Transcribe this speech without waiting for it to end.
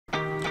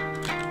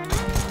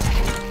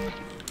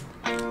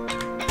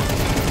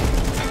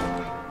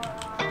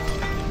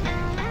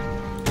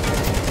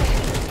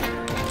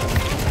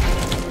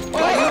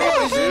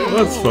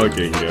Let's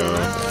fucking go.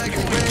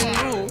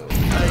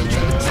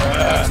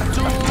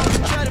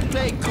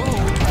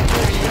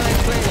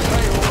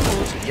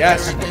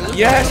 Yes!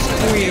 Yes,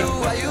 queen!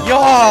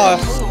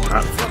 Yes!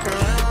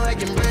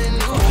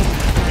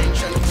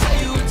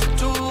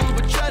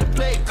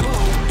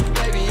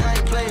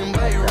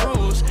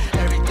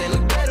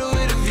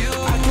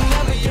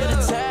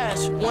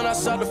 When I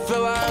start to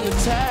feel I'm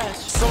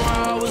attached,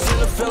 somehow I was in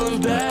a feeling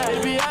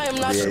bad. Baby, I am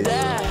not your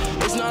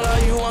dad. It's not all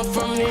you want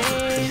from me.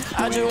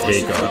 I just want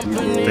your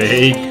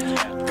company.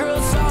 Girl,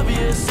 it's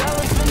obvious,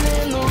 elephant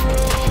in the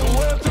room.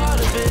 We're part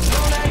of it,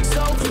 don't act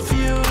so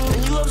confused.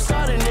 And you love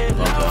starting it,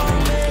 now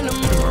I'm in the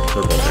mood.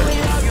 Only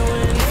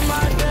arguing in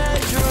my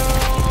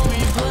bedroom. We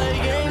play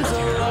games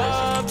of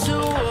love to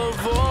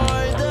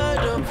avoid the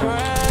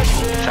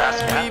depression.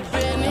 We've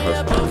been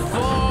here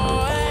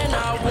before, and I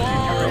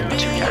won't be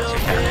a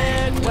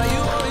bit. Why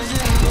you always in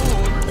the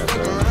mood? Fuck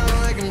around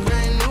like I'm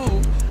brand new.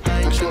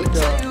 I ain't tryna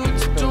tell you what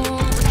to do,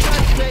 but try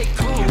to play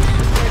cool.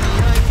 Baby,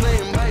 I ain't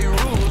playing by your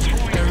rules.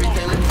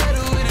 Everything look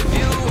better with a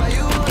view. Why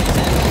you always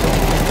in the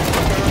mood?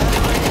 Fuck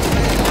around like I'm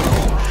brand new.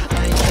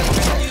 I ain't tryna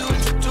tell you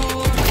what to do,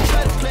 but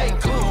try to play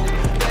cool.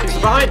 Baby,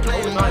 I ain't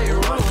playing by your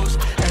rules.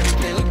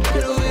 Everything look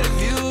better with a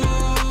view.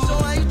 So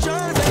why you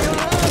tryna play your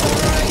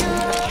love right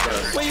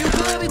now? When you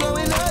could be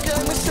blowing up,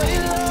 just me say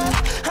love.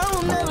 I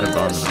will never let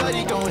a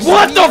shawty go and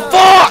What the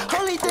fuck?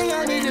 only thing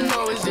I need to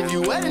know is if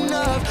you wet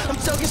enough. I'm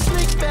talking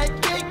slick back,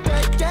 kick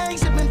back, gang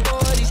sipping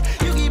 40s.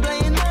 You keep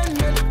playing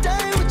another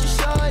day with your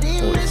shawty.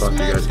 Holy fuck, you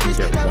guys can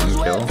get one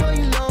kill.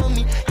 You know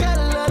me. Got a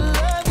lot of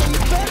love, and you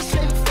better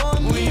save it for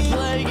me. We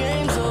play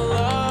games of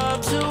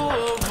love to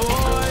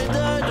avoid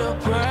the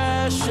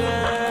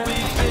depression.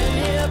 We've been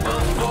here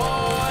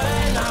before,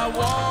 and I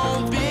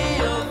won't be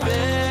a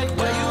big.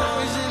 Why you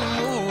always in the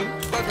mood?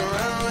 Fuck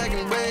around like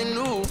I'm brand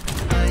new.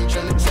 I ain't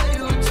tryna tell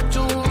you what to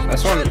do.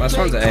 This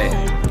one's A.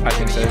 I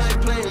think so.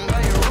 Playing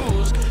by your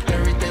rules.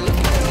 Everything look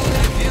better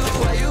with you.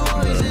 Why you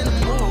always in the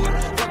mood?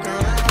 Fuck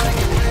around like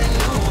you're brand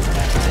new.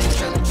 I ain't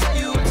tryna tell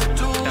you what to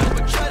do,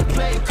 but try to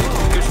play it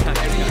cool.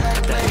 Baby, I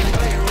ain't playing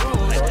by your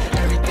rules.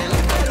 Everything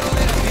look better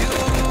with you.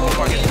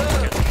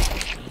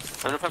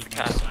 I'm gonna pump the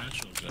cat.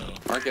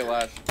 Market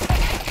last.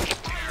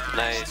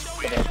 Nice.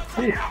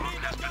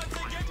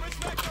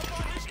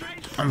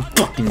 I'm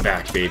fucking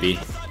back, baby.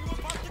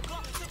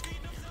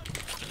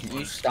 Can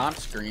you stop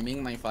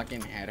screaming? My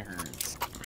fucking head hurts.